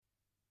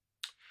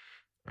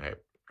All right,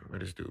 where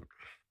this dude?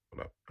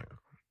 Hold up.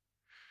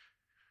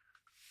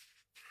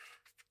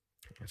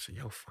 Answer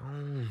your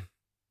phone.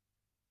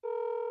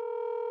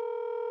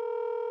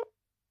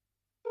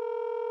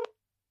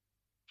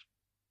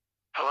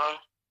 Hello?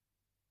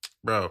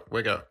 Bro,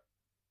 wake up.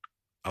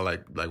 I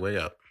like wake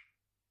up.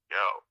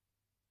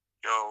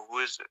 Yo, who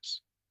is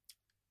this?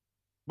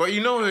 But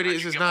you know who it How'd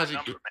is. you It's get my not.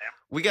 number, man?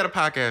 We got a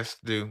podcast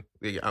to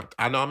do.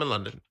 I know I'm in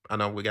London. I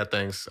know we got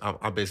things.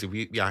 I'm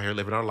basically we out here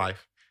living our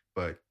life,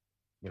 but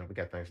we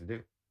got things to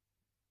do.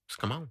 Just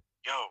come on.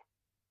 Yo,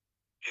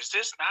 is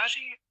this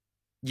Najee?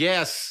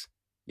 Yes,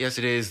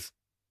 it is.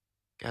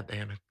 God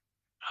damn it!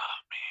 Oh,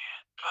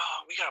 man. Oh,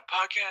 we got a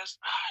podcast?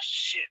 Ah,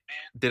 shit,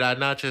 man. Did I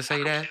not just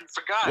say that? I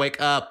forgot. Wake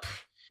up.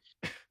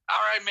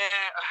 All right, man.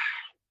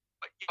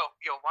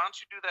 Yo, why don't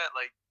you do that?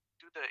 Like,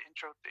 do the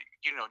intro thing.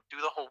 Do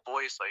the whole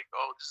voice. Like,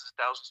 oh, this is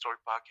 1,000 Story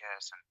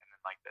Podcast, and then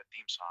like that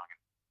theme song.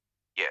 And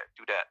yeah,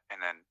 do that, and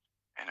then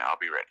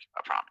I'll be ready.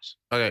 I promise.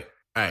 Okay.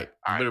 All right.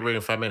 All You better right, wait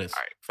in 5 minutes.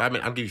 All right. 5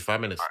 minutes. I'll give you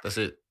 5 minutes. All right. That's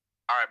it.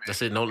 All right, man.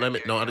 That's it. No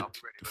limit. No other. I'll be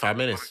ready. 5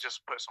 minutes. I'm gonna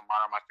just put some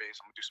water on my face.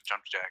 I'm gonna do some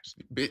jump jacks.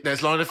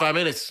 That's longer than 5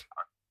 minutes.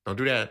 Don't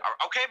do that.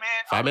 Okay,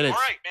 man. 5 minutes.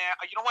 All right, man.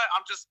 You know what?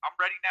 I'm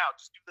ready now.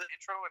 Just do the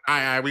intro. And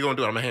All right. We're going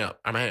to do it. I'm going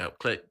to hang up.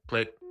 Click.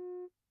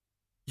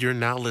 You're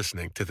now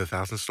listening to the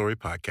 1,000 Story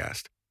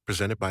Podcast,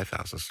 presented by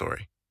 1,000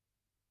 Story.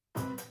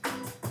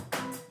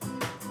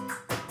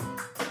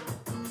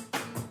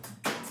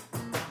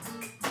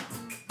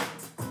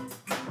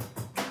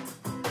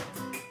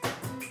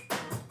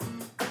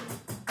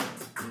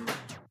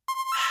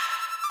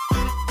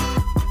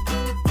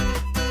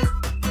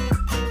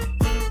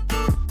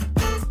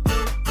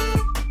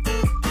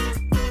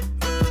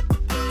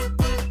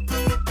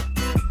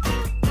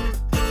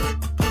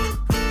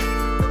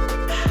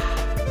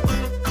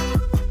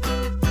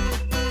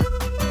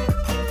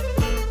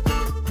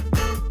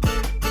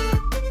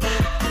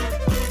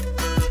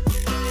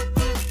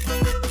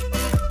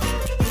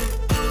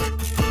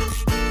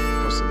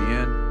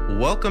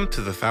 Welcome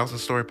to the 1,000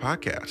 Story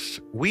Podcast.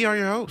 We are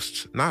your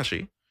hosts,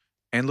 Najee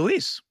and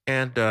Luis.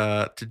 And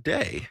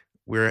today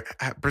we're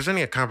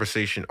presenting a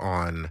conversation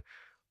on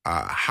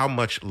how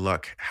much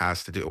luck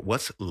has to do.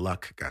 What's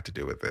luck got to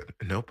do with it?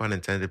 No pun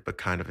intended, but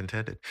kind of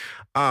intended.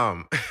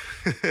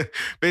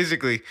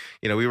 Basically,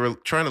 we were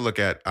trying to look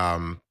at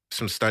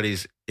some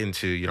studies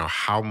into,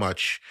 how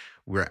much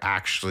we're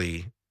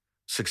actually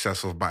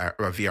successful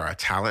via our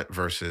talent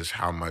versus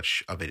how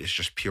much of it is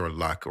just pure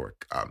luck or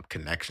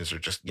connections or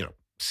just,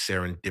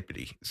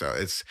 serendipity. So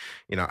it's,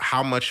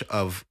 how much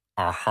of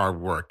our hard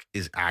work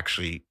is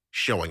actually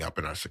showing up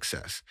in our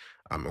success.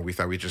 And we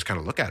thought we'd just kind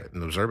of look at it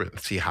and observe it and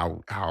see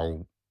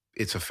how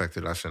it's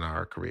affected us in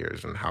our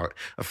careers and how it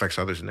affects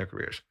others in their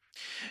careers.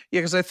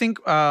 Yeah, because I think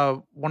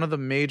one of the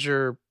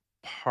major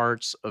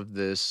parts of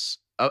this,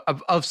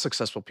 of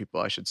successful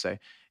people, I should say,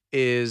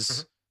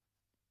 is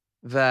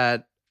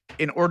that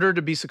in order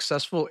to be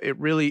successful, it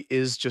really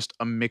is just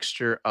a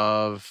mixture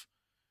of,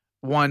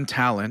 one,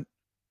 talent,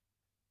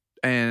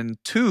 and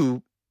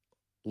two,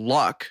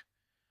 luck.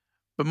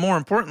 But more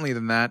importantly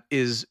than that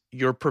is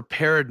your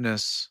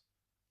preparedness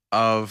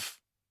of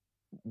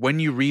when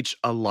you reach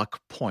a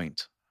luck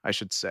point, I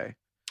should say.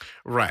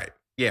 Right.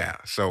 Yeah.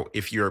 So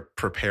if you're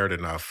prepared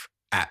enough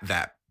at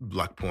that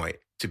luck point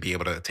to be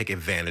able to take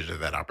advantage of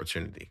that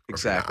opportunity.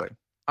 Exactly.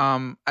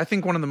 I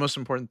think one of the most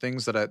important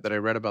things that I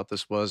read about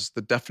this was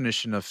the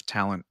definition of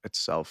talent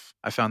itself.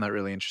 I found that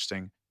really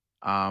interesting.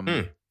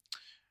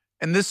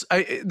 And this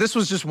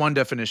was just one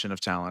definition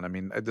of talent. I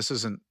mean, this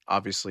isn't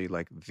obviously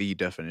like the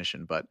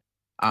definition, but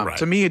right.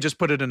 To me, it just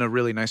put it in a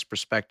really nice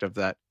perspective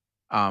that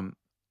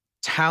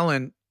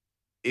talent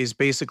is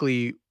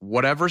basically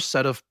whatever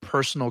set of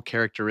personal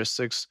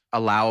characteristics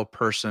allow a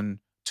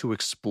person to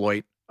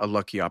exploit a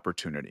lucky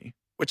opportunity,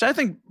 which I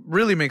think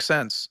really makes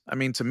sense. I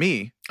mean, to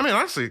me. I mean,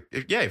 honestly,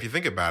 if you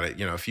think about it,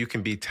 if you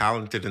can be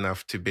talented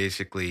enough to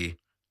basically,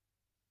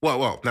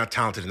 well, not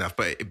talented enough,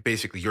 but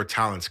basically your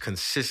talents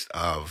consist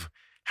of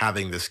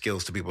having the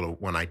skills to be able to,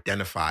 one,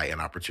 identify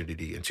an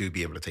opportunity and two,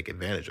 be able to take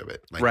advantage of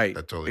it. Right.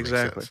 That totally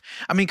exactly. makes sense.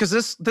 I mean,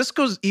 because this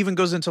goes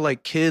into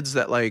like kids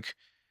that like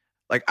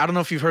I don't know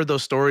if you've heard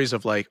those stories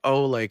of like,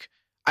 oh, like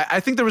I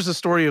think there was a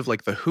story of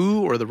like the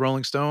Who or the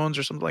Rolling Stones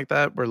or something like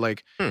that, where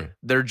like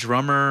their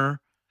drummer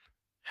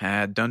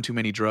had done too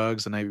many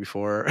drugs the night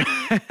before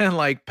and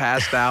like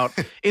passed out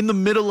in the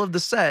middle of the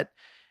set.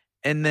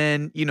 And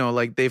then,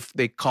 like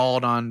they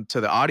called on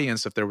to the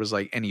audience if there was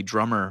like any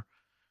drummer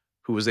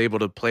who was able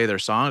to play their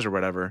songs or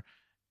whatever.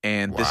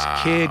 And this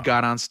kid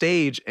got on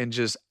stage and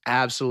just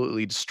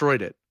absolutely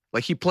destroyed it.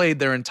 Like he played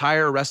their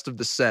entire rest of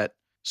the set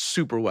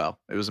super well.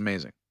 It was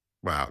amazing.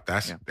 Wow.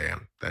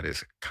 Damn. That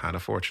is kind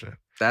of fortunate.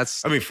 I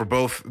mean, for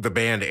both the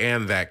band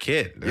and that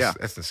kid.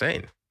 That's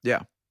insane.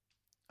 Yeah.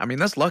 I mean,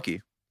 that's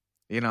lucky,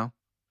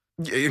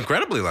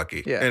 Incredibly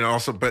lucky. Yeah. And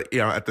also, but,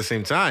 at the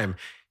same time,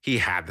 he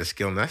had the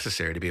skill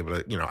necessary to be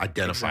able to,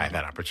 identify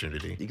that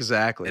opportunity.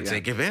 Exactly. And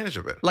take advantage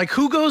of it. Like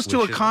who goes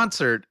to a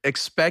concert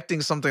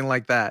expecting something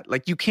like that?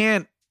 Like you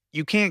can't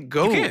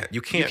go.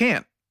 You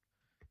can't.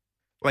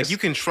 Like you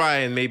can try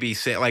and maybe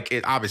say like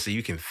it. Obviously,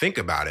 you can think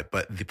about it,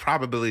 but the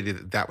probability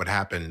that that would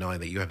happen, knowing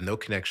that you have no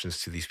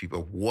connections to these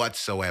people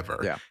whatsoever,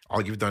 Yeah.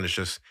 all you've done is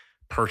just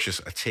purchase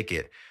a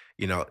ticket.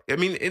 You know, I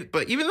mean,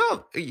 but even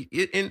though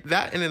in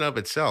that in and of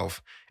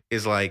itself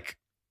is like,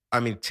 I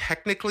mean,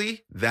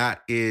 technically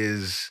that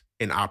is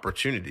an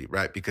opportunity,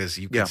 right? Because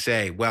you could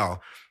say,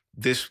 well,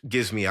 this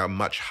gives me a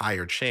much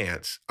higher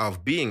chance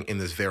of being in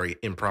this very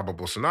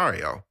improbable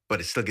scenario,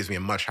 but it still gives me a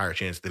much higher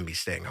chance than me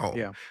staying home.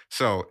 Yeah.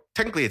 So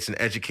technically it's an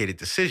educated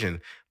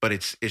decision, but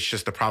it's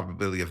just the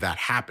probability of that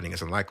happening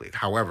is unlikely.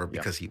 However,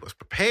 because he was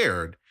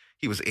prepared,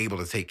 he was able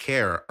to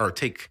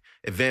take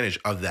advantage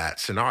of that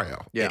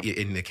scenario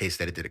in the case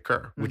that it did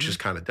occur, which is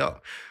kind of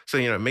dope. So,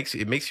 you know,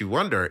 it makes you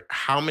wonder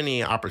how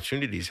many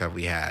opportunities have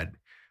we had,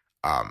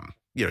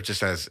 you know,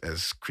 just as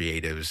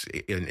creatives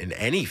in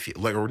any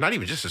field, like, or not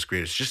even just as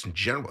creatives, just in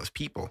general as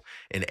people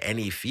in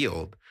any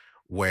field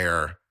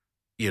where,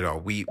 you know,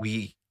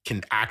 we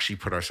can actually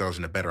put ourselves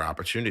in a better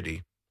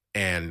opportunity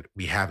and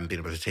we haven't been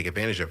able to take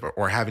advantage of it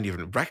or haven't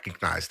even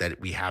recognized that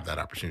we have that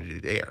opportunity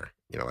there.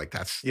 You know, like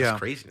that's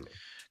crazy to me.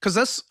 Because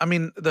that's, I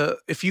mean,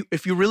 if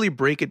you really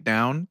break it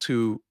down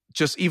to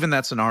just even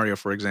that scenario,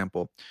 for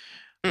example,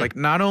 like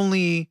not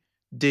only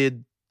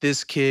did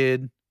this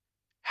kid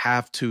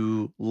have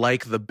to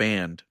like the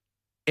band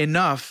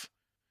enough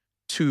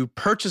to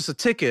purchase a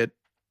ticket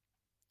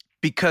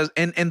because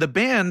and the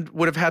band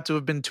would have had to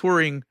have been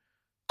touring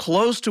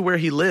close to where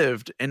he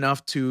lived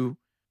enough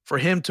for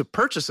him to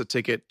purchase a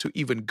ticket to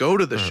even go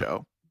to the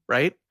show,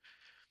 right?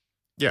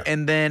 Yeah.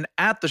 And then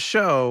at the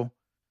show,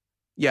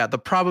 the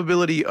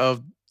probability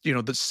of, you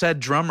know, the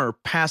said drummer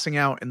passing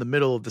out in the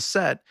middle of the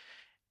set,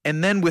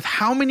 and then with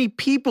how many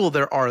people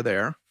there are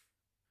there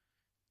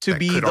to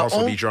be could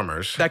also be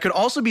drummers. That could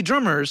also be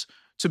drummers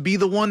to be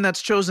the one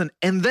that's chosen.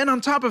 And then on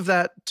top of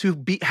that,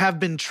 to have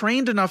been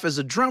trained enough as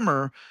a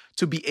drummer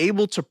to be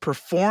able to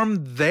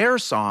perform their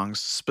songs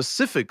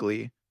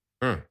specifically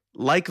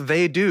like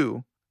they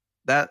do.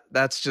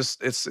 That's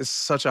just, it's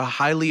such a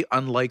highly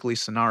unlikely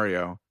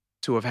scenario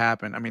to have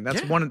happened. I mean,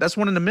 that's one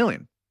in a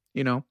million,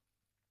 you know?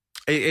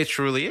 It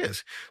truly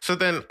is. So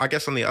then I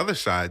guess on the other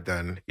side,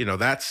 then, you know,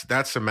 that's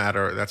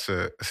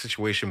a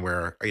situation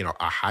where, you know,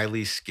 a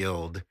highly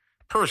skilled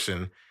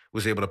person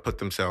was able to put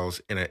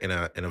themselves in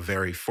a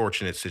very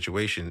fortunate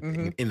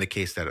situation in the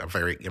case that a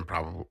very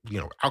improbable, you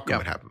know, outcome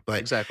would happen. But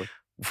exactly.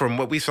 From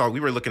what we saw, we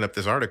were looking up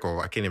this article.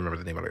 I can't even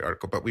remember the name of the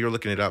article, but we were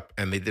looking it up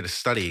and they did a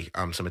study.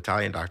 Some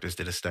Italian doctors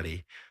did a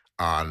study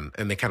and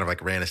they kind of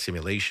like ran a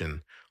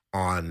simulation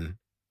on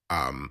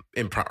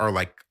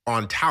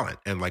on talent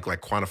and like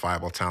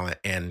quantifiable talent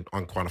and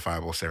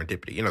unquantifiable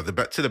serendipity, you know,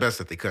 to the best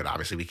that they could.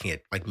 Obviously we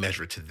can't like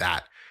measure it to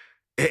that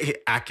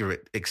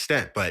accurate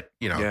extent, but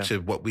you know, to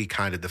what we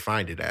kind of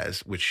defined it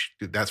as, which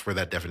that's where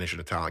that definition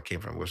of talent came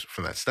from, was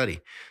from that study.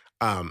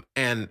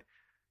 And,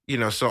 you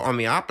know, so on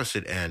the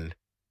opposite end,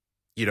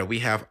 you know, we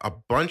have a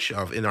bunch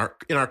of, in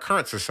our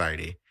current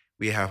society,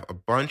 we have a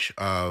bunch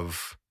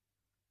of,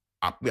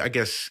 I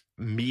guess,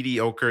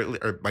 mediocre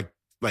or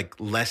like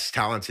less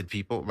talented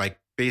people. Like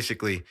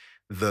basically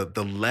the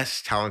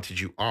less talented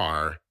you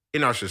are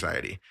in our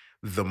society,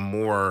 the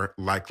more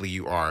likely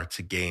you are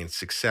to gain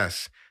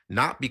success,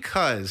 not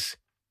because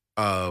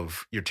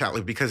of your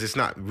talent, because it's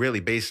not really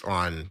based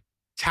on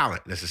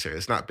talent necessarily.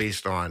 It's not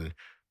based on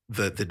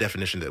the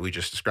definition that we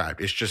just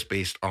described. It's just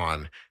based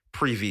on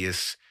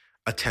previous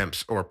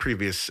attempts or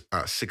previous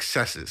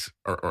successes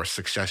or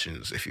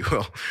successions, if you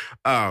will.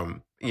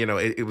 You know,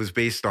 it was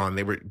based on,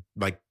 they were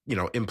like, you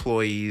know,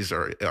 employees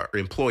or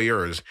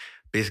employers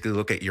basically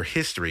look at your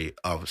history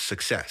of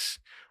success,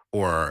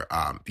 or,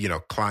 you know,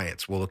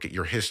 clients will look at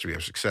your history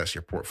of success,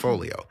 your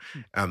portfolio,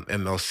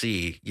 and they'll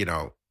see, you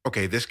know,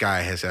 okay, this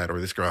guy has had,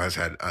 or this girl has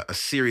had a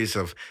series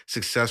of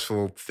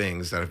successful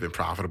things that have been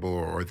profitable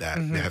or that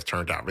have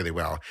turned out really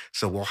well.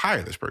 So we'll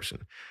hire this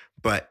person.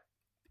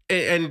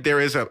 And there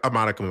is a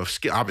modicum of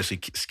skill, obviously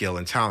skill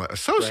and talent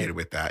associated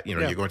with that. You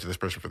know, you're going to this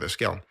person for their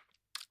skill.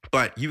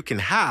 But you can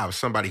have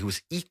somebody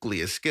who's equally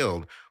as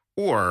skilled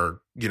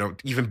or, you know,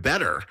 even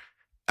better,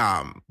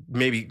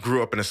 maybe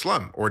grew up in a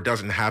slum or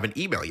doesn't have an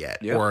email yet,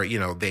 or, you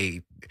know,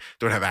 they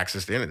don't have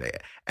access to the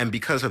internet. And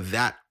because of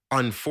that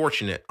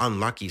unfortunate,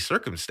 unlucky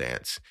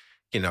circumstance,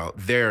 you know,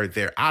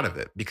 they're out of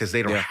it because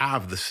they don't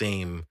have the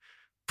same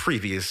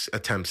previous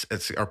attempts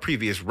or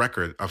previous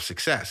record of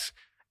success.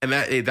 And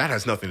that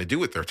has nothing to do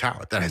with their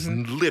talent. That has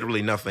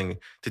literally nothing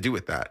to do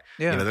with that.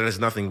 You know, that has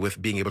nothing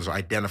with being able to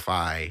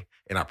identify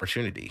an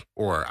opportunity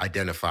or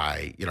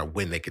identify, you know,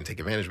 when they can take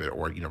advantage of it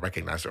or, you know,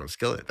 recognize their own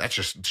skill. That's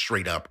just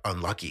straight up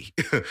unlucky.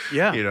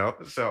 You know,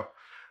 so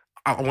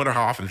I wonder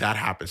how often that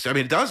happens. I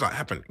mean, it does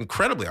happen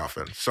incredibly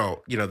often.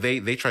 So, you know,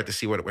 they tried to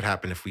see what would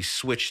happen if we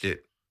switched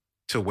it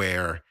to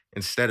where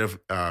instead of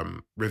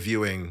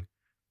reviewing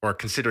or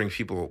considering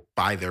people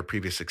by their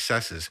previous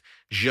successes,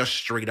 just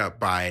straight up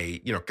by,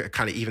 you know,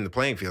 kind of even the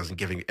playing fields and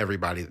giving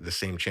everybody the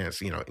same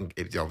chance, you know.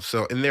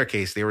 So in their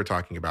case, they were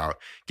talking about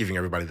giving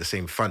everybody the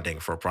same funding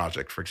for a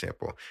project, for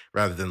example,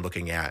 rather than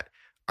looking at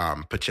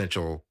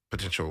potential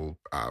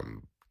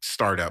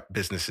startup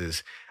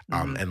businesses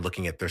and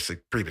looking at their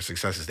previous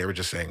successes, they were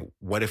just saying,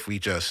 what if we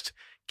just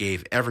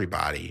gave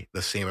everybody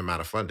the same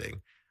amount of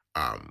funding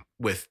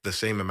with the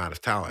same amount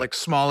of talent? Like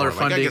smaller Or, like,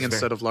 I funding guess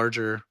instead of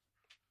larger.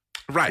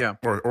 Right. Yeah.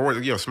 Or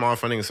you know, smaller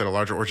funding instead of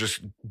larger, or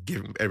just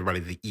give everybody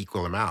the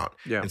equal amount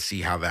Yeah. and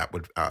see how that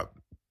would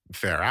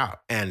fare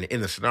out. And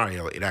in the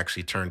scenario, it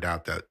actually turned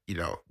out that, you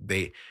know,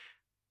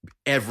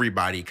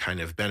 everybody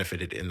kind of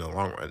benefited in the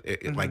long run.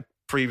 Like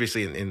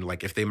previously in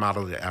like, if they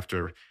modeled it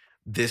after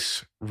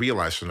this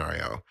realized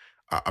scenario,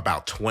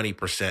 about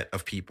 20%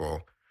 of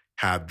people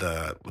had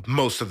the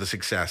most of the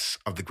success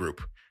of the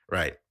group.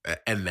 Right.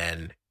 And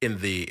then in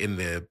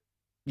the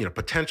you know,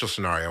 potential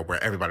scenario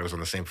where everybody was on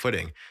the same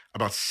footing,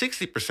 about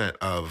 60%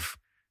 of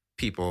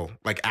people,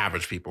 like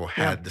average people,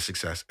 had the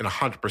success, and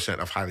 100%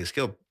 of highly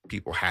skilled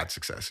people had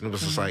success. And it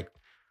was just like,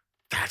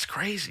 that's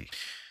crazy.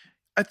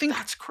 I think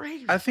That's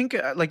crazy. I think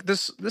like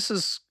this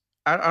is,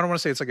 I don't want to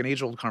say it's like an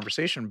age old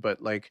conversation,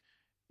 but like,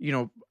 you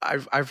know,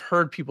 I've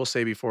heard people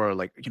say before,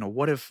 like, you know,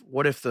 what if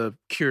the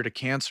cure to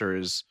cancer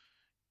is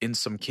in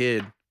some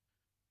kid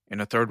in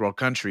a third world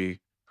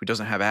country who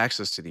doesn't have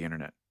access to the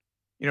internet?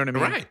 You know what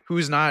I mean? Right.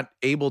 Who's not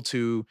able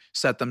to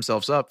set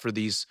themselves up for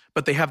these,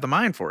 but they have the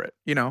mind for it,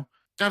 you know?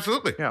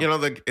 Absolutely. Yeah. You know,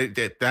 like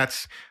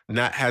that's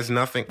not, has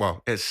nothing,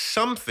 well, has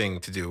something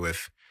to do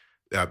with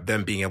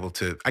them being able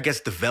to, I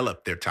guess,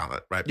 develop their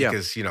talent, right? Yeah.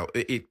 Because, you know,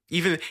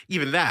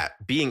 even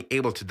that, being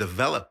able to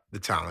develop the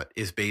talent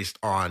is based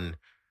on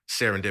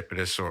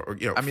serendipitous or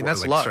you know, I mean,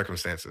 that's like luck.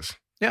 circumstances.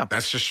 Yeah.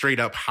 That's just straight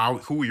up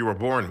who you were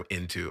born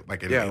into,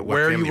 like in what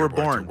where family you were to,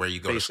 born, where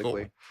you go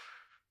basically. to school.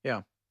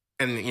 Yeah.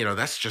 And, you know,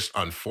 that's just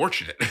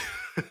unfortunate.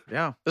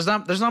 Yeah. There's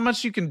not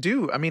much you can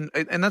do. I mean,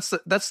 and that's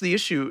the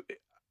issue,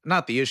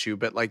 not the issue,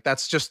 but like,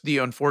 that's just the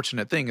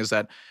unfortunate thing, is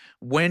that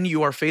when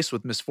you are faced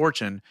with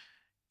misfortune,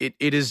 it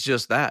is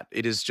just that.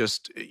 It is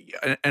just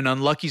an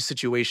unlucky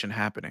situation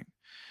happening.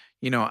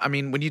 You know, I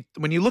mean,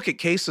 when you look at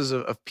cases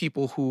of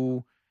people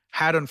who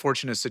had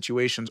unfortunate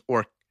situations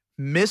or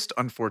missed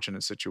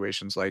unfortunate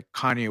situations, like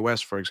Kanye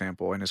West, for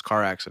example, in his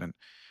car accident.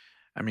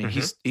 I mean,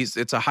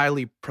 it's a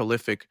highly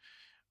prolific,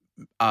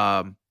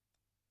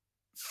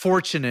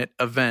 fortunate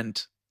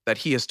event that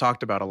he has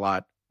talked about a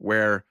lot,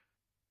 where,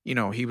 you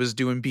know, he was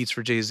doing beats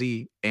for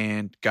Jay-Z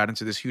and got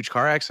into this huge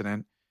car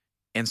accident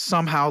and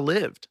somehow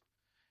lived,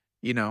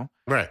 you know?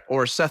 Right.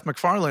 Or Seth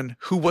MacFarlane,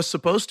 who was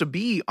supposed to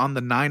be on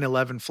the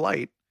 9/11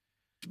 flight,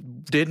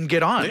 didn't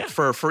get on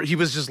for he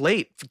was just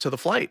late to the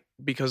flight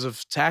because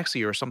of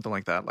taxi or something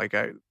like that. Like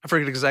I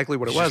forget exactly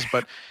what it was,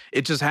 but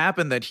it just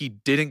happened that he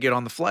didn't get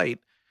on the flight.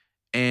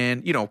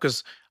 And, you know,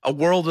 because a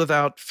world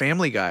without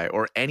Family Guy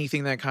or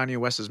anything that Kanye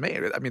West has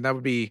made, I mean, that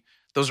would be,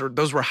 those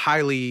were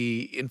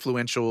highly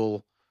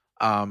influential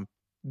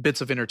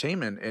bits of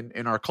entertainment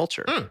in our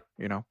culture,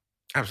 you know?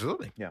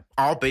 Absolutely. Yeah.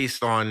 All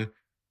based on,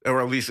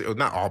 or at least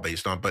not all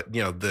based on, but,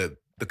 you know, the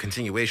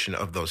continuation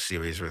of those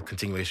series or the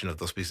continuation of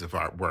those pieces of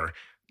art were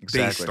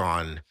based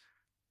on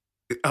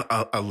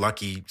a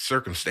lucky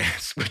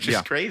circumstance, which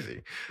is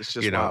crazy. It's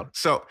just you know? wild.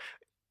 So,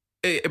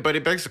 but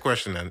it begs the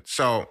question then.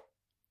 So,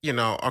 you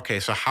know,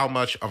 okay, so how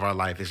much of our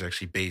life is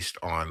actually based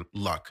on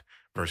luck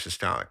versus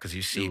talent? Because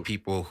you see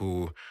people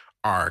who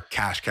are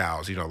cash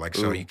cows, you know, like,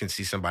 so you can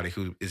see somebody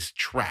who is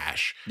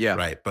trash,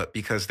 right? But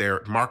because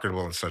they're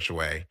marketable in such a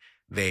way,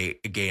 they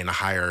gain a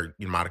higher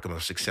modicum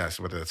of success,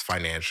 whether it's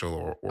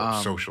financial or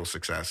social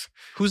success.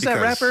 Who's that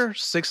rapper?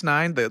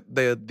 6ix9ine,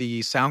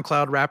 the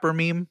SoundCloud rapper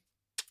meme?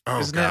 Oh,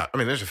 Isn't God. it? I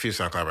mean, there's a few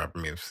SoundCloud rapper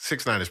memes.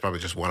 6ix9ine is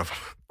probably just one of them.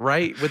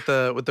 Right? With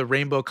the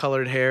rainbow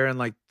colored hair and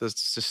like the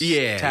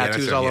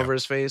tattoos all over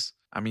his face.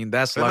 I mean,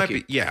 that's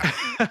lucky. Yeah.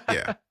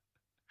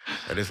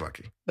 That is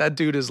lucky. That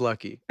dude is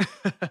lucky.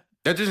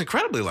 That is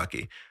incredibly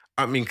lucky.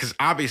 I mean, because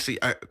obviously,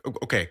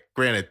 okay,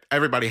 granted,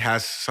 everybody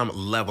has some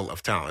level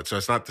of talent. So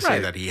it's not to say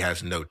that he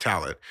has no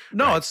talent.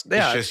 No, right? it's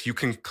just you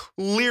can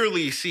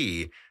clearly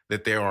see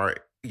that there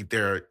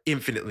are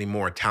infinitely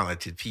more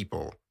talented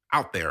people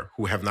out there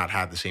who have not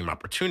had the same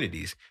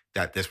opportunities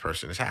that this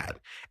person has had.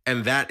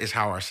 And that is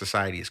how our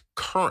society is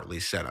currently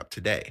set up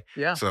today.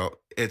 Yeah. So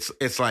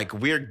it's like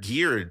we're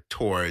geared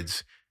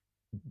towards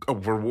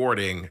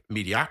rewarding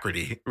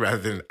mediocrity rather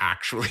than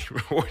actually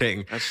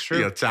rewarding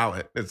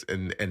talent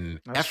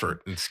and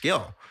effort and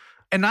skill.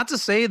 And not to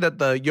say that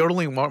the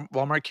yodeling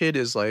Walmart kid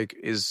is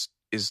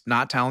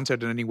not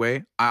talented in any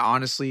way. I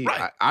honestly,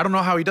 I don't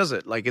know how he does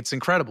it. Like, it's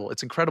incredible.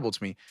 It's incredible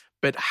to me.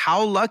 But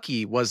how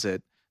lucky was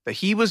it that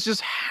he was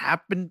just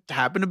happened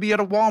to be at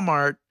a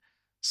Walmart,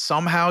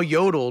 somehow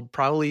yodeled,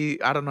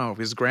 probably, I don't know,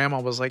 his grandma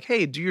was like,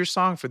 hey, do your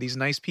song for these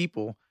nice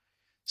people.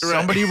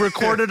 Somebody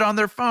recorded on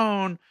their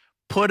phone,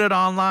 put it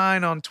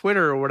online on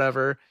Twitter or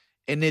whatever,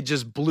 and it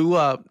just blew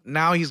up.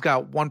 Now he's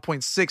got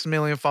 1.6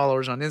 million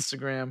followers on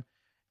Instagram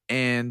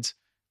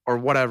or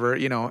whatever,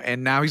 you know,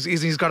 and now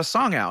he's got a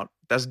song out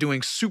that's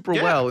doing super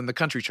well in the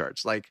country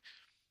charts. Like,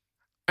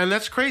 and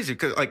that's crazy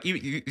because, like,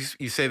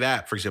 you say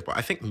that, for example,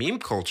 I think meme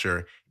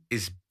culture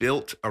is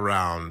built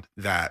around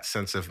that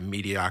sense of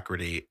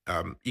mediocrity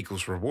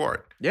equals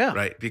reward. Yeah.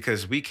 Right.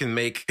 Because we can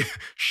make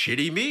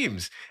shitty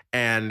memes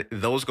and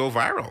those go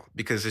viral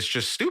because it's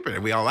just stupid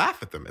and we all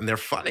laugh at them and they're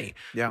funny.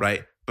 Yeah.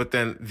 Right. But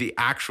then the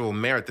actual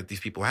merit that these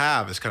people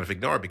have is kind of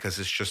ignored because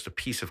it's just a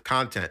piece of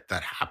content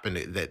that happened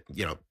that,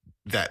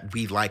 that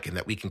we like and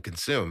that we can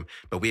consume,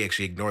 but we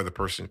actually ignore the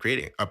person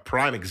creating it. A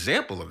prime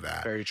example of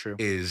that Very true.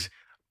 is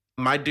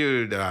my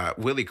dude,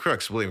 William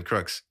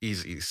Crooks.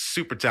 He's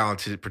super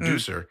talented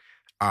producer.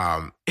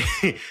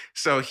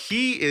 So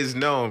he is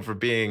known for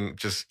being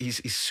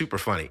he's super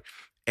funny.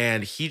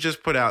 And he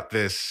just put out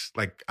this,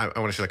 like, I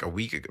want to say like a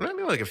week ago,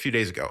 maybe like a few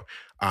days ago.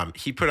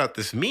 He put out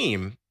this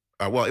meme.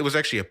 Well, it was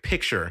actually a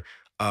picture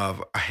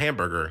of a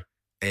hamburger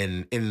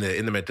in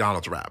the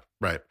McDonald's wrap,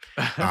 right?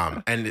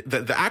 And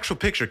the actual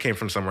picture came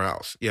from somewhere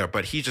else. Yeah,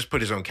 but he just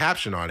put his own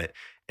caption on it.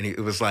 And it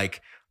was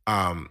like,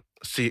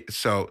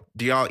 so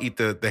do y'all eat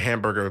the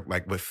hamburger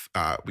like with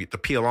the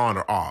peel on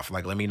or off?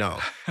 Like, let me know.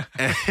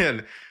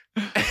 And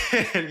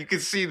you can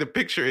see the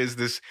picture is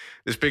this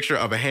picture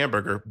of a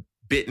hamburger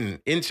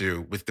bitten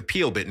into with the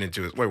peel bitten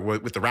into it,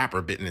 with the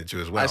wrapper bitten into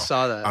as well. I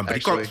saw that. But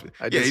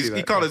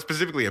he called it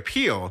specifically a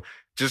peel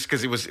just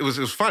because it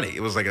was funny.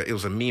 It was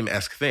a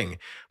meme-esque thing.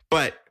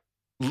 But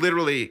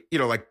literally,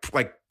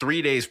 like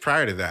 3 days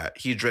prior to that,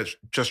 he just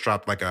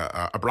dropped like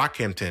a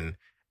Brockhampton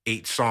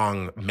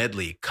 8-song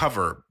medley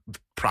cover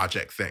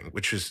project thing,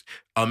 which was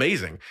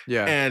amazing.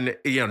 Yeah. And,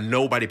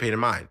 nobody paid in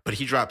mind. But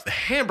he dropped the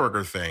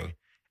hamburger thing,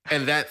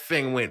 and that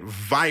thing went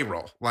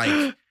viral.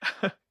 Like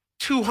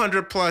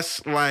 200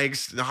 plus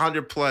likes,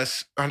 100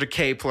 plus,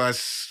 100K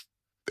plus,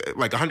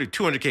 like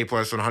 200K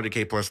plus and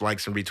 100K plus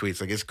likes and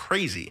retweets. Like, it's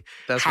crazy.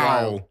 That's how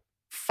wild.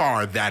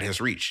 Far that has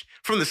reached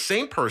from the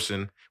same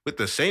person with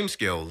the same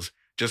skills,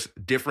 just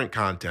different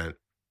content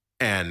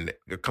and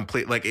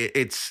complete. Like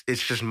it's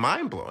just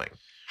mind blowing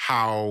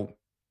how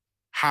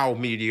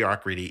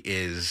mediocrity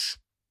is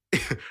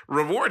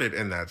rewarded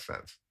in that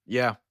sense.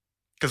 Yeah.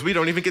 Because we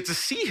don't even get to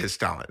see his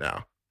talent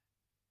now.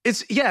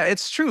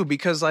 It's true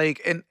because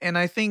like, and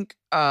I think,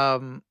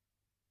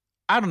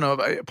 I don't know,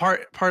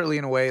 partly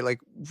in a way, like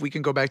we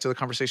can go back to the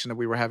conversation that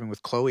we were having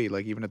with Chloe,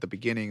 like even at the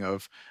beginning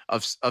of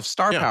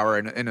star power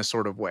in a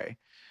sort of way,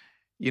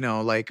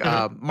 like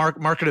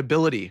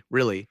marketability,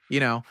 really,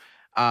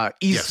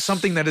 Yes.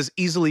 something that is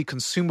easily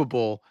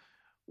consumable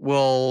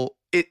will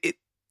it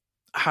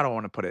how do I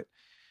want to put it?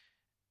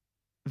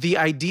 The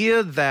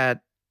idea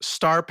that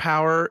star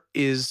power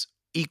is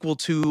equal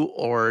to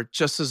or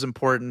just as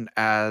important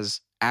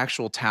as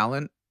actual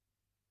talent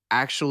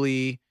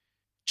actually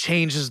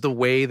changes the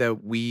way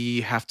that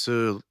we have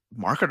to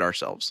market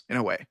ourselves in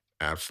a way.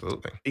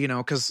 Absolutely.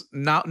 Because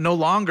no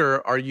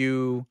longer are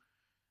you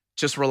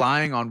just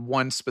relying on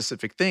one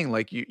specific thing.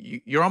 Like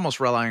you're almost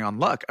relying on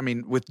luck. I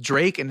mean, with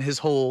Drake and his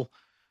whole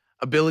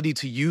ability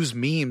to use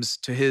memes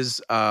to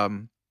his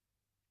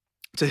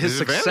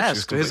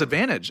success, to his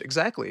advantage,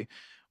 exactly,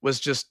 was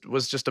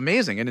just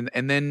amazing.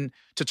 And then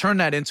to turn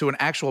that into an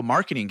actual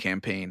marketing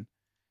campaign,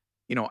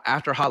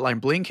 after Hotline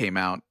Bling came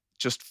out,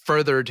 just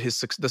furthered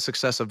the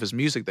success of his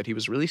music that he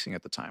was releasing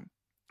at the time.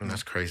 And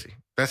that's crazy.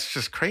 That's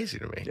just crazy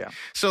to me. Yeah.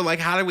 So like,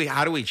 how do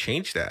we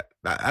change that?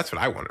 That's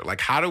what I wonder. Like,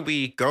 how do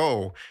we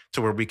go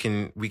to where we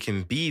can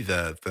be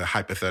the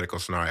hypothetical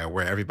scenario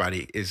where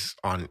everybody is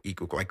on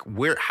equal? Like,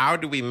 how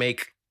do we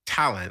make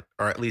talent,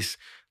 or at least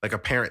like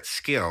apparent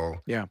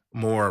skill,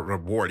 more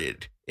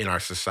rewarded in our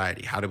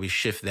society? How do we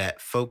shift that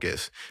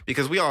focus?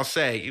 Because we all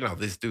say,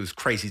 this dude's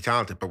crazy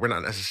talented, but we're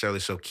not necessarily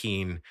so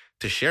keen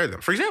to share them.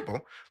 For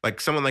example,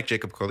 like someone like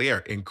Jacob Collier,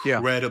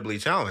 incredibly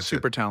talented,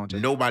 super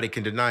talented. Nobody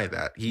can deny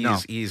that.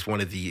 He's one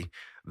of the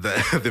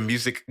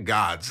music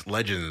gods,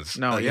 legends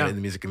in the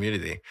music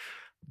community.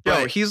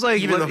 But he's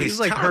like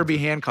Herbie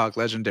Hancock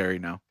legendary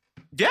now.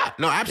 Yeah,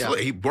 no, absolutely.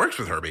 Yeah. He works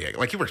with Herbie Hancock.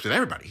 Like he works with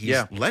everybody.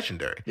 He's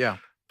legendary. Yeah.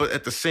 But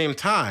at the same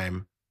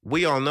time,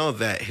 we all know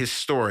that his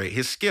story,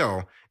 his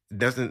skill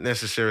doesn't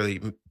necessarily,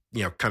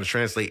 kind of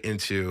translate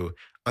into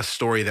a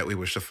story that we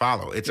wish to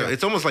follow.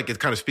 It's almost like it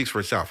kind of speaks for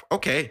itself.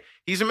 Okay,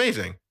 he's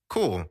amazing.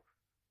 Cool.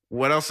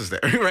 What else is there?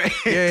 Right?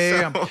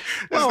 Yeah.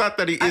 It's not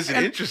that he isn't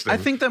interesting. I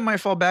think that might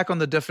fall back on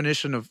the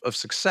definition of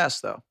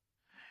success, though.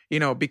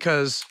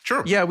 Because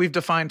we've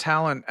defined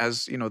talent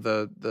as,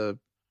 the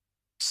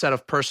set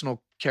of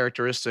personal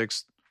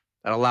characteristics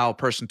that allow a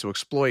person to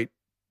exploit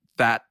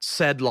that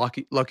said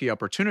lucky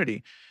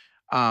opportunity.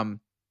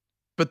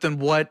 But then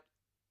what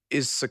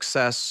is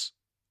success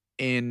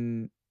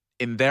in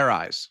their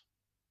eyes?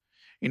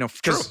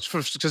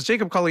 Because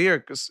Jacob Collier,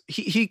 because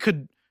he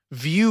could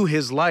view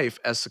his life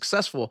as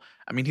successful.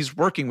 I mean, he's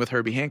working with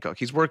Herbie Hancock.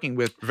 He's working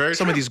with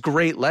some of these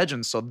great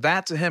legends. So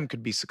that to him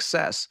could be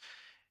success.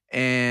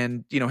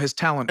 And, his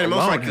talent and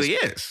alone. Most likely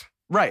is.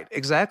 Right,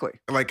 exactly.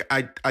 Like,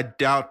 I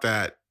doubt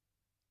that,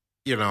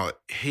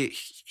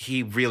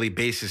 he really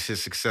bases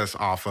his success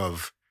off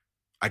of,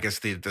 I guess,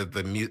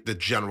 the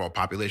general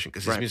population,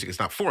 because his music is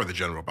not for the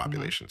general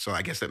population. Mm-hmm. So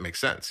I guess that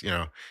makes sense.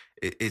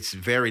 It's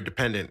very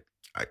dependent.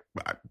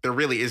 There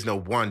really is no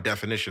one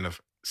definition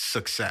of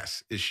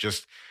success. It's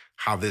just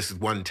how this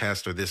one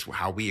test or this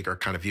how we are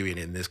kind of viewing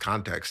it in this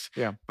context.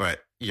 Yeah.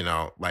 But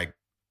like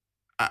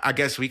I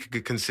guess we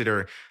could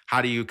consider,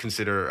 how do you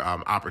consider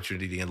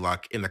opportunity and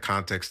luck in the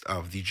context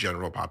of the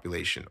general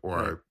population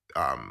or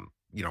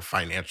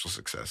financial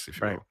success, if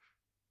you will.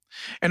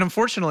 And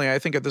unfortunately, I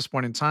think at this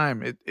point in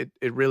time,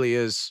 it really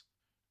is.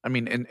 I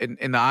mean,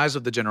 in the eyes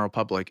of the general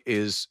public,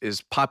 is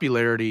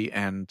popularity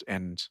and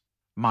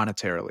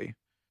monetarily.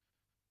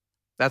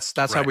 That's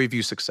how we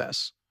view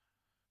success.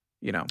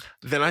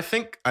 Then I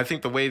think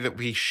the way that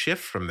we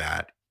shift from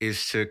that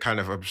is to kind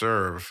of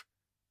observe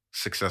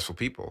successful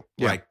people,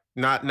 like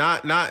not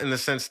in the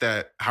sense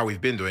that how we've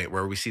been doing it,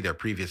 where we see their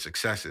previous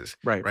successes,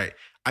 right.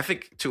 I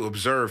think to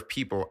observe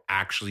people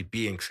actually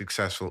being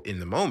successful in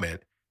the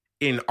moment,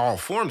 in all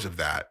forms of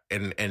that,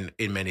 and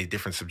in many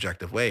different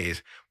subjective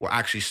ways, will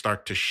actually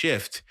start to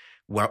shift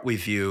what we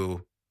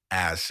view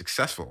as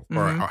successful,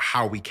 or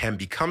how we can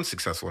become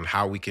successful, and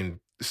how we can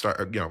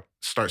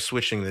start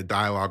switching the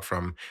dialogue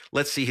from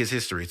let's see his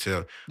history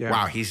to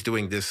wow, he's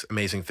doing this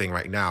amazing thing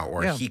right now,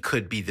 or he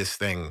could be this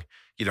thing,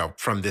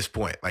 from this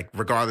point, like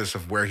regardless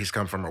of where he's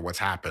come from or what's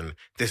happened,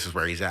 this is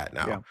where he's at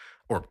now,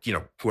 or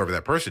whoever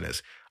that person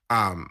is.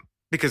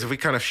 Because if we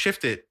kind of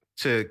shift it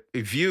to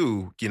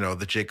view,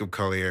 the Jacob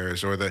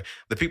Colliers or the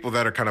people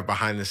that are kind of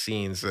behind the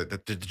scenes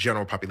that the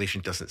general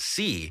population doesn't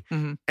see,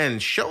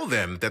 and show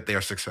them that they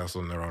are successful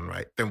in their own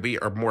right, then we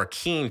are more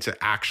keen to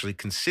actually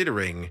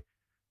considering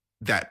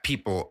that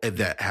people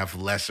that have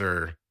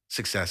lesser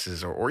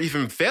successes or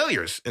even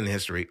failures in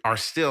history are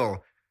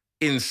still,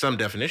 in some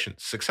definition,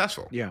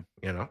 successful. Yeah.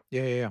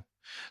 Yeah.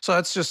 So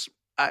that's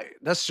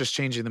just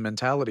changing the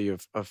mentality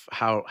of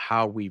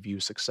how we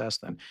view success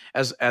then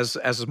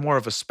as more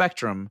of a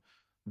spectrum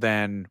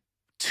than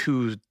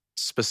two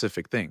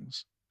specific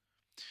things.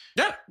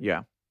 Yeah.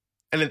 Yeah.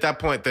 And at that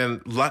point, then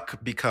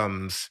luck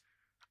becomes,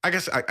 I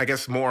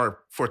guess more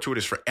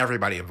fortuitous for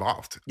everybody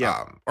involved.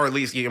 Yeah. Or at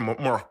least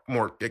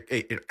more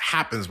it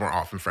happens more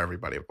often for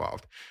everybody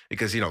involved,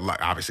 because, luck,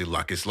 obviously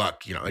luck is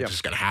luck, it's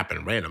just going to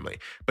happen randomly.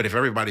 But if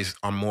everybody's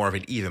on more of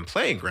an even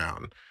playing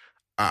ground,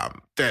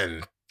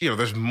 then,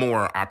 there's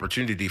more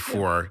opportunity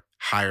for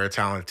higher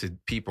talented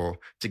people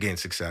to gain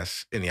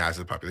success in the eyes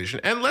of the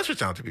population, and lesser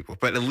talented people.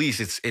 But at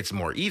least it's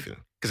more even,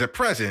 because at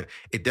present,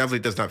 it definitely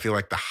does not feel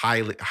like the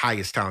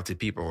highest talented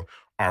people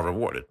are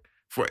rewarded,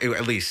 for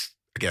at least,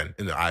 again,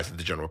 in the eyes of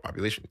the general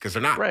population, because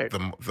they're not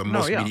the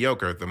most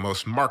mediocre, the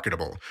most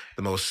marketable,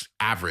 the most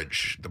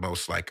average, the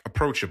most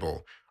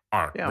approachable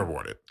are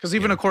rewarded. Because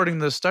even according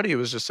to the study, it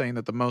was just saying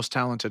that the most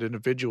talented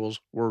individuals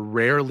were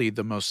rarely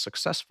the most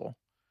successful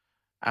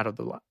out of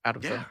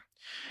them.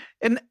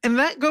 And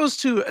that goes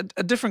to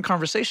a different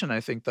conversation, I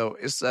think, though,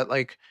 is that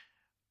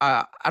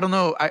I don't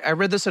know. I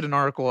read this in an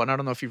article, and I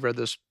don't know if you've read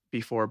this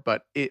before,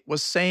 but it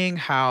was saying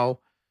how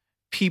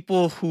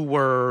people who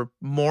were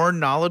more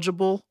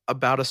knowledgeable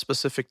about a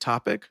specific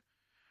topic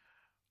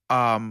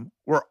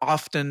were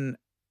often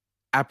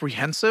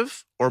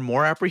apprehensive or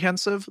more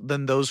apprehensive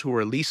than those who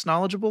were least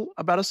knowledgeable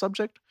about a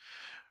subject.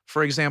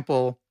 For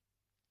example,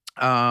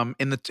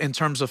 in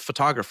terms of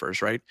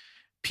photographers, right?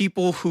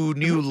 People who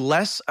knew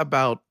less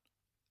about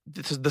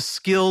the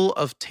skill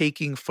of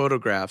taking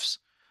photographs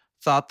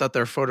thought that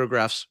their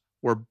photographs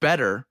were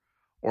better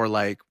or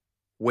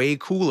way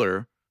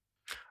cooler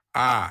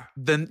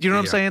than, what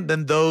I'm saying,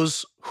 than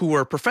those who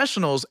were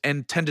professionals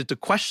and tended to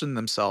question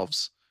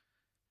themselves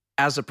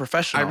as a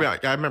professional.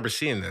 I remember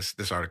seeing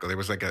this article. There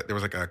was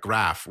a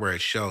graph where it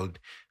showed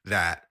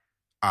that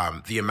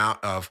the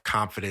amount of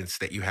confidence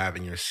that you have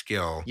in your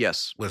skill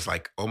was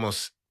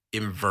almost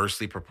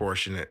inversely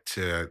proportionate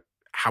to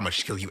how much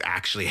skill you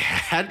actually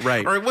had.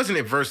 Right. Or it wasn't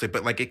inversely,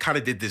 but it kind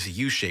of did this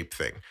U-shaped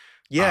thing.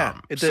 Yeah,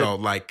 it did. So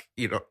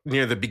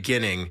near the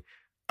beginning,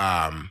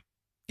 the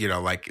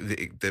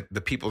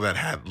people that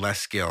had less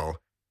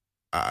skill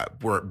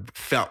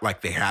felt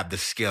like they had the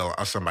skill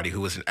of somebody who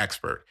was an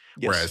expert,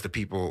 whereas the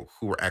people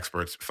who were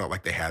experts felt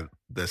like they had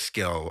the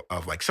skill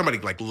of somebody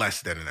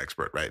less than an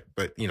expert, right?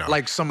 But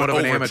somewhat of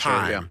an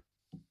amateur.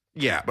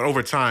 But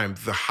over time,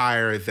 the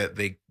higher that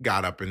they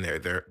got up in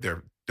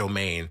their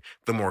domain,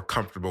 the more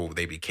comfortable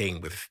they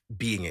became with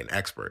being an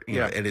expert.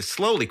 And it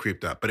slowly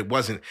creeped up, but it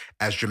wasn't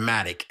as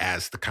dramatic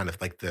as the kind of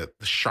the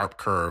sharp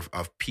curve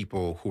of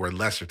people who were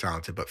lesser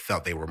talented but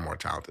felt they were more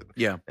talented.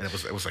 Yeah, and it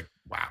was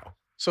wow.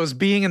 So it's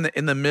being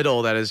in the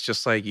middle that is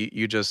just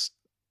you just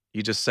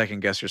second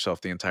guess yourself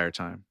the entire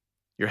time.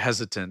 You're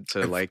hesitant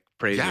to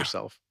praise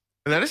yourself,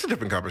 and that is a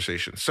different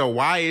conversation. So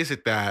why is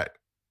it that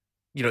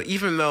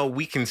even though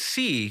we can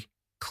see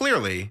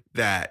clearly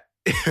that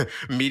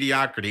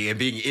mediocrity and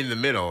being in the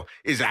middle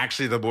is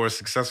actually the more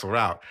successful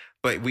route,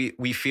 but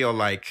we feel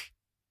that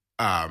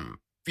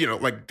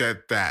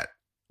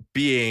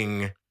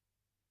being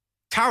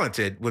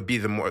talented would be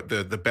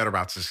the better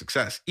route to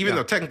success, even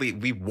though technically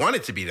we want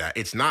it to be that.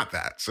 It's not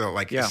that. So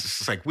it's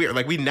just weird.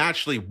 We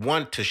naturally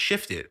want to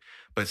shift it,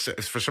 but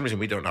for some reason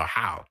we don't know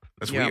how.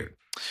 That's weird.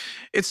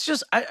 It's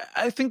just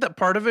I think that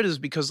part of it is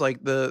because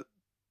the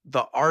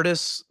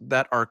artists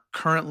that are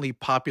currently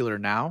popular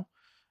now,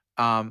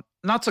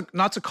 not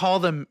to call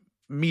them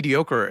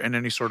mediocre in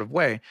any sort of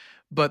way,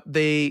 but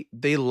they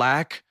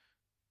lack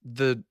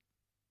the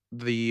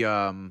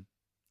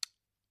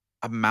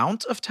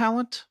amount of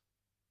talent.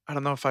 I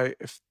don't know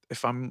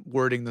if I'm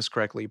wording this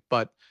correctly,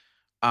 but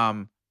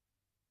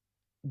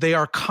they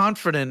are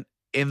confident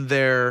in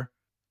their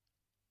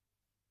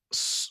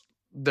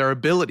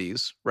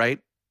abilities, right?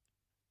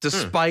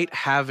 Despite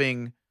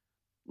having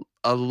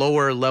a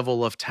lower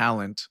level of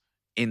talent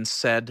in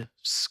said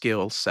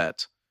skill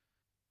set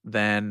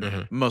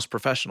than most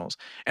professionals.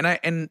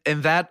 And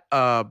that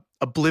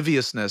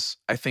obliviousness,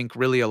 I think,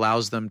 really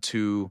allows them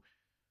to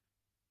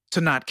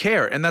not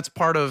care. And that's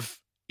part of,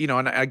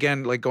 and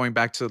again, like going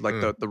back to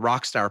like the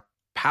rock star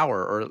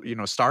power,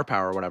 or, star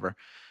power or whatever,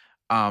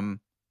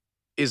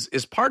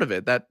 is part of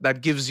it.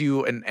 That gives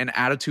you an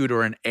attitude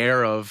or an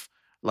air of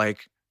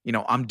like,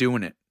 I'm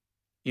doing it,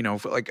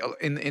 like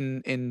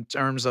in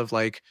terms of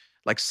like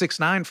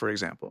 6ix9ine, for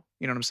example.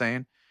 You know what I'm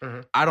saying?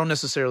 I don't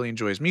necessarily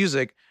enjoy his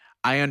music.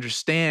 I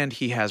understand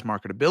he has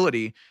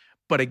marketability,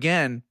 but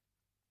again,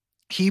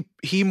 he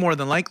more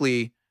than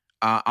likely,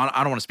 I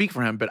don't want to speak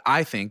for him, but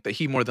I think that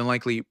he more than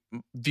likely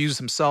views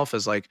himself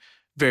as like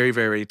very,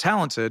 very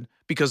talented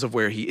because of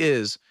where he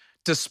is,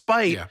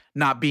 despite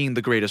not being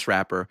the greatest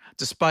rapper,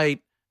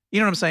 despite, you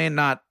know what I'm saying?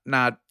 Not,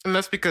 and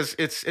that's because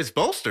it's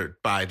bolstered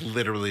by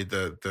literally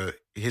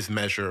his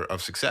measure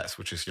of success,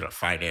 which is,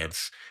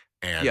 finance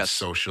and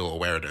social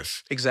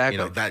awareness.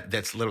 Exactly.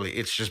 That's literally,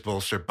 it's just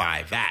bolstered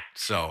by that.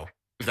 So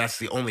if that's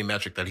the only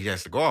metric that he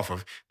has to go off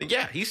of,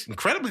 then he's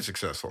incredibly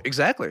successful.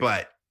 Exactly.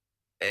 But,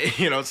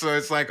 so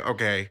it's like,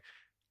 okay,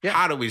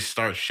 how do we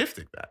start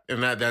shifting that?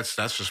 And that's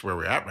just where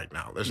we're at right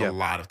now. There's a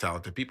lot of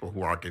talented people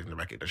who aren't getting the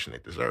recognition they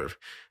deserve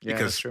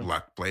because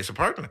luck plays a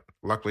part in it.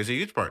 Luck plays a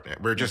huge part in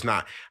it. We're just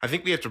not. I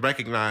think we have to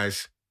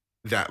recognize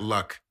that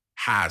luck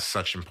has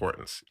such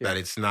importance, that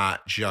it's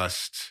not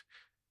just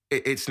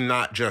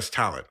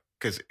talent.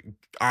 Because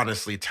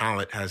honestly,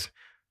 talent has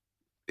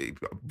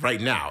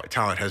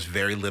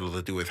very little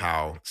to do with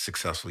how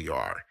successful you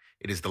are.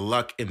 It is the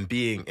luck in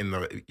being in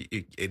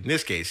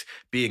this case,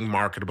 being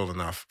marketable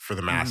enough for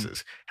the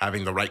masses,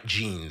 having the right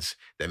genes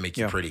that make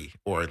you pretty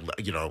or,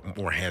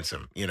 more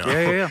handsome,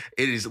 Yeah.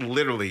 It is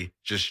literally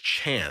just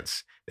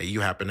chance that you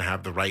happen to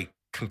have the right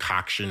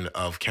concoction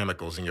of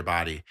chemicals in your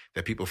body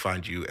that people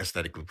find you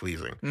aesthetically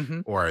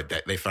pleasing or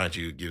that they find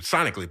you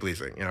sonically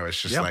pleasing.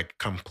 It's just like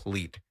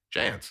complete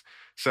chance.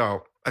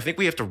 So I think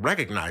we have to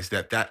recognize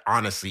that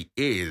honestly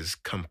is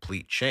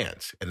complete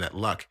chance, and that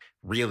luck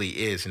really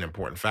is an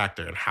important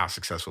factor in how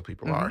successful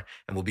people are,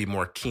 and we'll be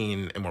more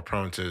keen and more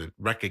prone to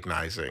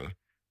recognizing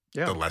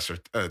the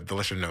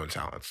lesser known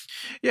talents.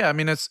 Yeah, I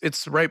mean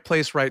it's right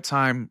place, right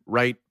time,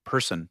 right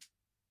person.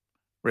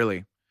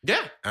 Really.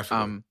 Yeah,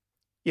 absolutely.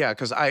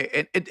 Because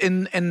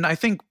and I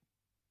think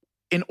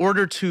in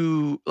order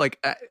to,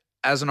 like,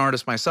 as an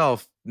artist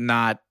myself,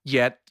 not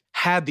yet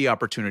had the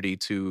opportunity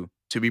to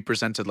be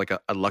presented like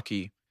a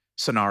lucky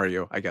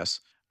scenario, I guess.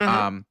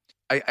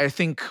 I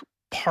think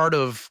part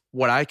of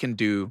what I can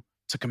do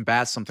to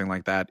combat something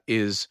like that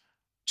is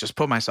just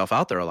put myself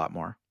out there a lot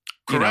more.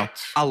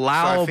 Correct.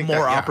 Allow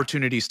more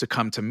opportunities to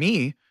come to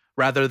me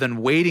rather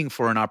than waiting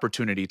for an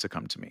opportunity to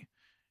come to me.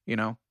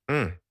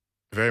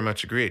 Very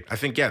much agreed. I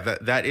think,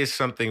 that is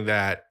something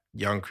that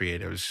young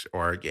creatives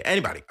or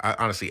anybody,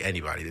 honestly,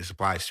 anybody, this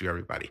applies to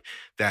everybody,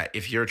 that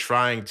if you're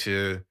trying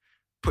to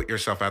put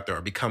yourself out there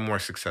or become more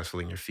successful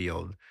in your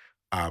field,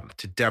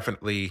 to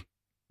definitely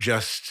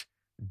just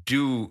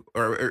do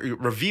or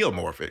reveal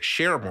more of it,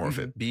 share more of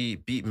it,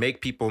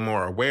 make people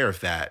more aware of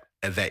that,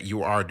 and that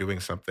you are doing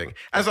something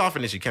as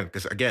often as you can.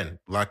 Because again,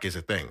 luck is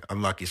a thing.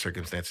 Unlucky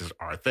circumstances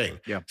are a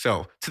thing. Yeah.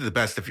 So to the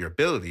best of your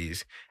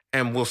abilities,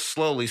 and we'll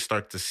slowly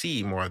start to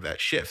see more of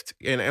that shift.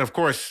 And of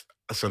course,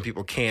 some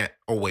people can't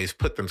always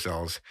put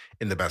themselves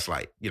in the best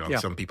light.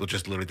 Some people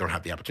just literally don't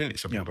have the opportunity.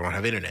 Some people don't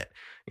have internet.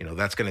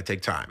 That's going to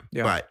take time.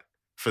 Yeah. But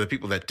for the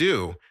people that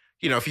do,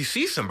 if you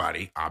see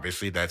somebody,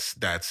 obviously that's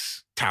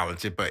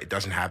talented, but it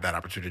doesn't have that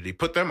opportunity,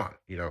 put them on.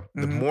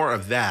 The more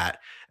of that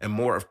and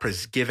more of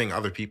giving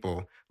other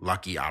people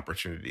lucky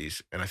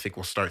opportunities. And I think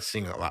we'll start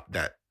seeing a lot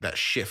that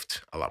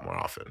shift a lot more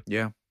often.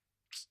 Yeah.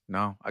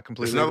 No, I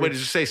completely There's another agree. way to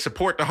just say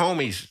support the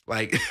homies.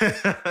 Like,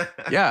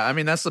 yeah, I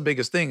mean, that's the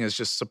biggest thing is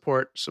just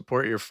support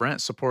your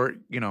friends, support,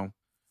 the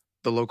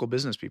local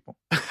business people.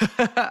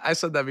 I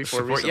said that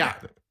before.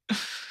 Recently.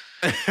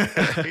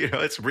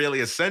 It's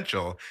really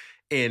essential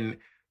in,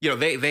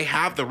 they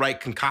have the right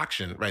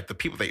concoction, right? The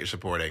people that you're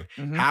supporting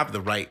have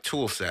the right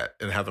tool set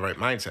and have the right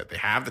mindset. They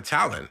have the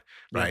talent,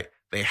 right?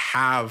 They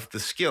have the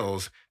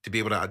skills to be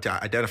able to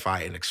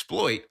identify and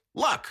exploit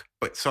luck,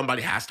 but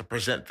somebody has to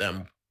present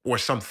them, or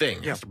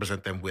something has to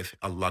present them with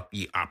a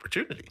lucky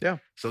opportunity. Yeah.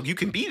 So you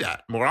can be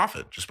that more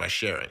often just by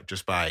sharing,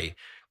 just by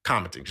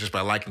commenting, just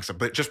by liking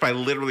something, but just by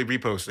literally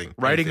reposting.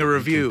 Writing a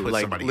review,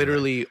 like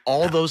literally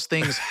all those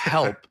things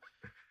help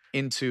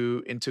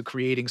into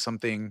creating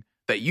something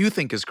that you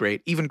think is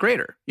great, even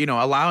greater.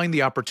 Allowing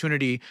the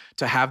opportunity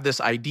to have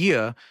this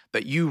idea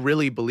that you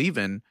really believe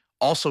in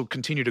also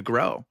continue to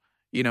grow,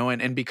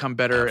 and become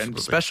better and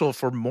special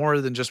for more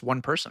than just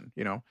one person,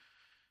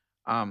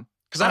 Because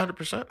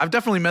 100%. I've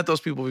definitely met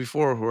those people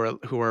before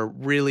who are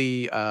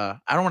really I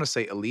don't want to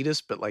say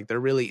elitist, but like they're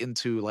really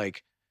into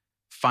like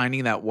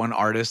finding that one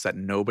artist that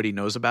nobody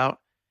knows about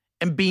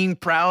and being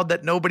proud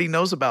that nobody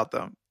knows about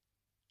them.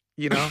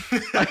 You know,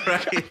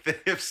 Right? The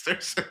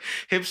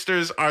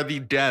hipsters are the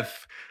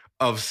death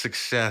of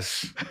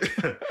success.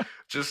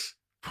 Just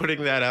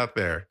putting that out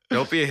there.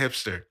 Don't be a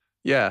hipster.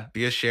 Yeah.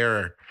 Be a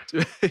sharer.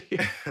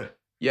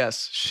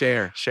 Yes.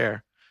 Share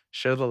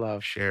the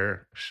love.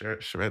 Share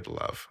the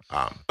love.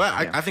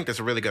 But Yeah. I think that's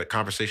a really good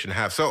conversation to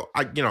have. So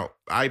I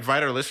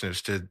invite our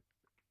listeners to,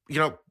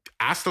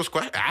 ask those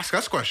questions, ask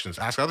us questions,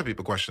 ask other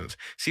people questions,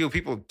 see what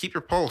people, keep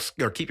your pulse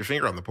or keep your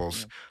finger on the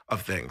pulse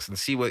of things and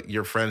see what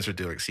your friends are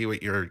doing, see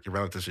what your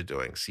relatives are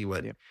doing, see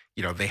what,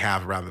 they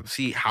have around them,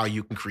 see how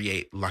you can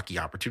create lucky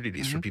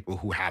opportunities for people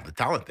who have the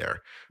talent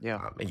there.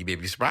 Yeah. And you may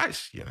be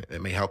surprised,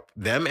 it may help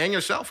them and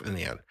yourself in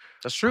the end.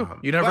 That's true.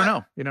 You never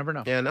know. You never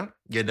know. Yeah, no,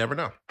 you never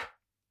know.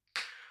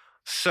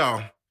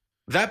 So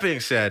that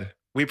being said,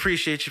 we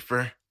appreciate you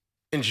for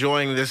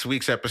enjoying this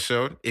week's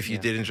episode. If you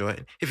did enjoy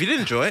it, if you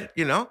didn't enjoy it,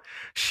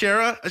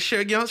 share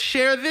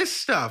this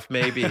stuff.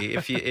 Maybe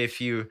if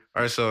you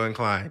are so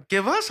inclined,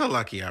 give us a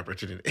lucky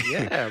opportunity.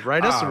 Yeah,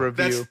 write us a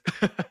review.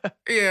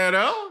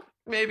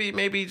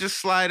 Maybe just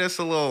slide us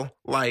a little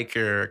like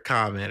or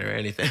comment or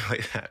anything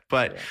like that.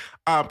 But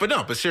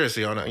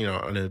seriously, on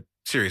a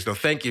serious note,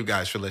 thank you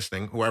guys for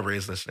listening. Whoever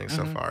is listening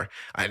so far,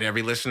 and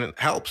every listen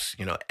helps.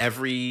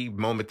 Every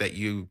moment that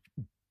you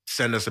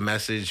send us a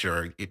message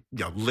or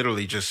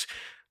literally just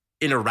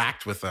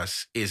interact with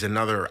us is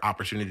another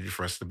opportunity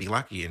for us to be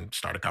lucky and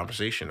start a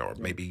conversation or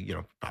maybe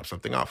pop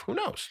something off. Who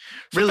knows?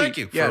 So really, thank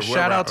you.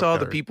 Shout out to all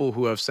the people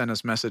who have sent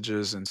us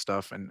messages and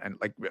stuff, and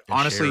like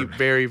honestly, shared.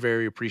 very,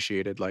 very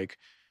appreciated. Like,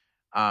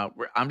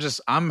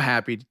 I'm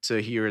happy to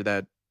hear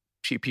that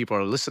people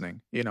are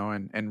listening,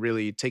 and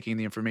really taking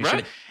the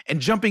information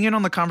and jumping in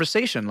on the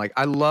conversation. Like,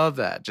 I love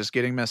that. Just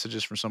getting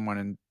messages from someone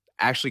and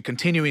actually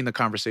continuing the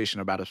conversation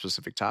about a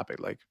specific topic.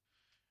 Like,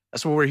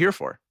 that's what we're here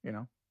for,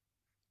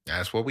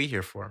 That's what we're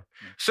here for.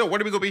 So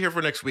what are we going to be here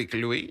for next week,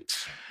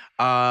 Luis?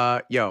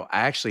 I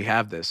actually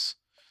have this.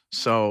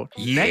 So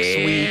next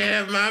week,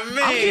 my man.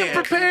 I'm getting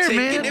prepared,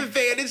 taking man.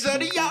 advantage of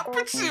the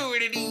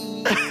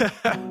opportunity.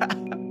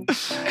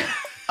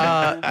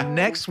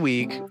 Next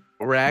week,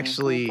 we're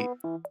actually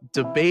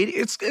debating.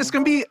 It's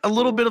going to be a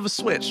little bit of a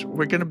switch.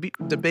 We're going to be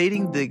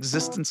debating the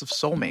existence of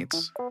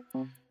soulmates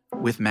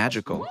with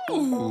Magical.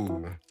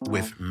 Ooh,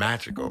 with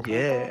Magical.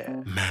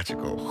 Yeah.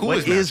 Magical. Who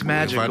What is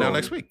Magical? We'll find out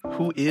next week.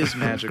 Who is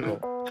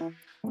Magical?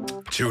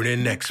 Tune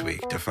in next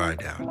week to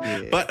find out.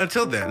 Yeah. But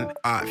until then,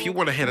 if you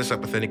want to hit us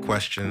up with any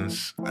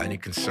questions, any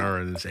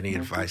concerns, any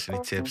advice,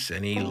 any tips,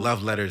 any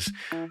love letters,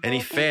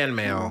 any fan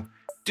mail,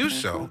 do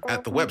so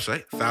at the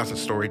website,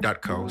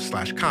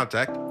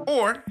 thousandstory.co/contact,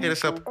 or hit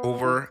us up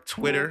over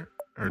Twitter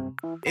or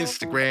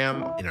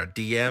Instagram in our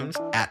DMs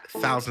at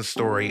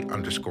thousandstory_.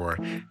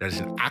 That is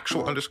an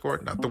actual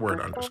underscore, not the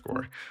word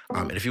underscore.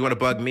 And if you want to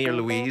bug me or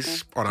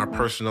Louise on our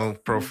personal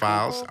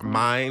profiles,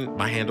 my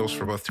handles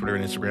for both Twitter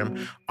and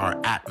Instagram are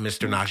at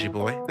Mr. Naji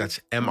Boy. That's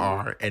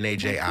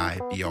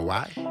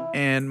MrNajiBoy.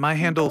 And my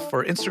handle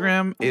for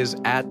Instagram is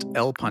at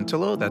L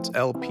Pontillo. That's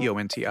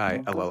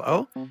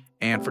LPONTILLO.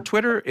 And for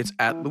Twitter, it's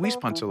at Luis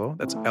Pontillo.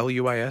 That's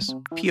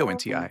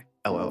LUISPONTILLO.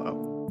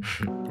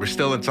 We're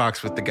still in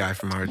talks with the guy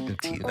from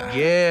Argentina.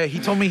 Yeah, he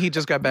told me he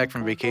just got back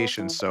from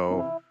vacation,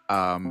 so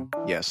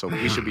so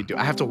we should be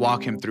I have to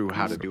walk him through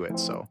how to do it.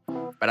 So,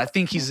 but I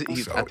think he's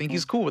I think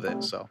he's cool with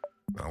it. So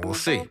we'll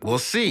see. We'll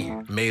see.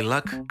 May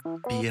luck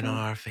be in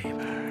our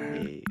favor.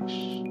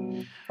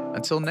 Yeesh.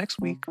 Until next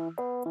week.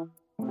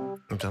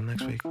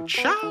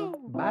 Ciao.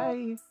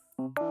 Bye.